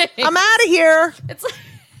bye. things. I'm out of here. It's like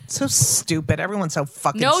So stupid. Everyone's so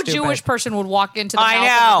fucking no stupid. Jewish person would walk into the I mouth of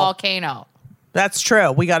know. a volcano. That's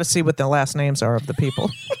true. We got to see what the last names are of the people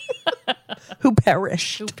who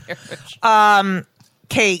perished. Who perished?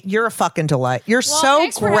 Kate, you're a fucking delight. You're Well, so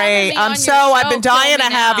thanks for having great. me on your I've show. been dying Kill to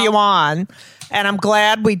me have now. you on, and I'm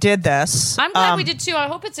glad we did this. I'm glad we did too. I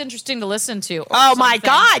hope it's interesting to listen to. or Oh my something.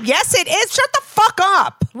 God! Yes, it is. Shut the fuck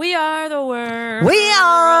up. We are the world. We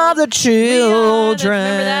are the children.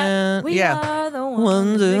 Remember that? We yeah. are the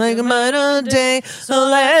Ones who make a better day, so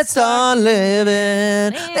let's start living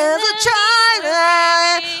as a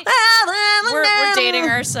child. We're dating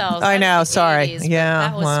ourselves. I know, That was the sorry. 80s, but Yeah,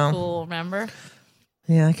 that was well. cool. Remember?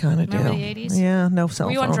 Yeah, I kind of do. Remember the 80s? Yeah, no cell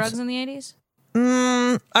Were you phones. on drugs in the 80s?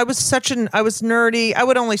 I was nerdy. I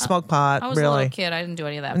would only smoke pot, I was a really. little kid. I didn't do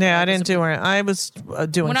any of that. but Yeah, I was didn't a- do it. I was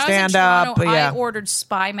doing When I was in stand up. Toronto, Yeah. I ordered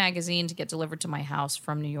Spy magazine to get delivered to my house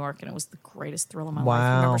from New York, and it was the greatest thrill of my life.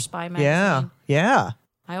 Wow. Remember Spy magazine? Yeah. Yeah.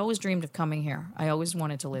 I always dreamed of coming here. I always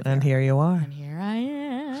wanted to live And here. here you are. And here I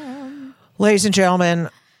am. Ladies and gentlemen,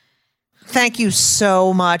 thank you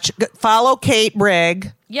so much. Follow Kate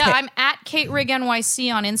Rigg. Yeah, I'm at Kate Rigg NYC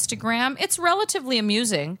on Instagram. It's relatively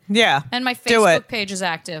amusing. Yeah. And my Do it. Facebook page is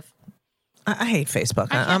active. I hate Facebook.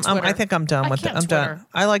 I can't I Twitter. think I'm done I with it. can't I'm Twitter. done.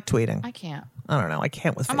 I like tweeting. I can't. I don't know. I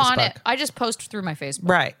can't with I'm Facebook. on it. I just post through my Facebook.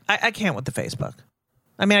 Right. I can't with the Facebook.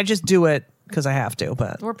 I mean, I just do it because I have to,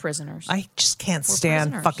 but We're prisoners. I just can't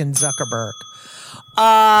stand prisoners. fucking Zuckerberg.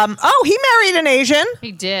 Oh, he married an Asian.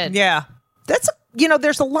 He did. Yeah. That's,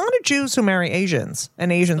 there's a lot of Jews who marry Asians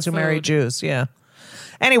and Asians who marry food. Jews. Yeah.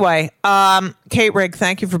 Anyway, Kate Rigg,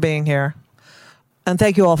 thank you for being here. And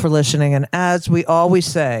thank you all for listening. And as we always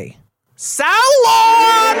say, so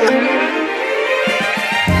long!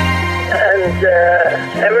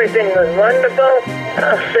 And everything was wonderful.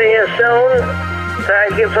 I'll see you soon.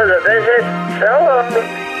 Thank you for the visit. So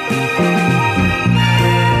long.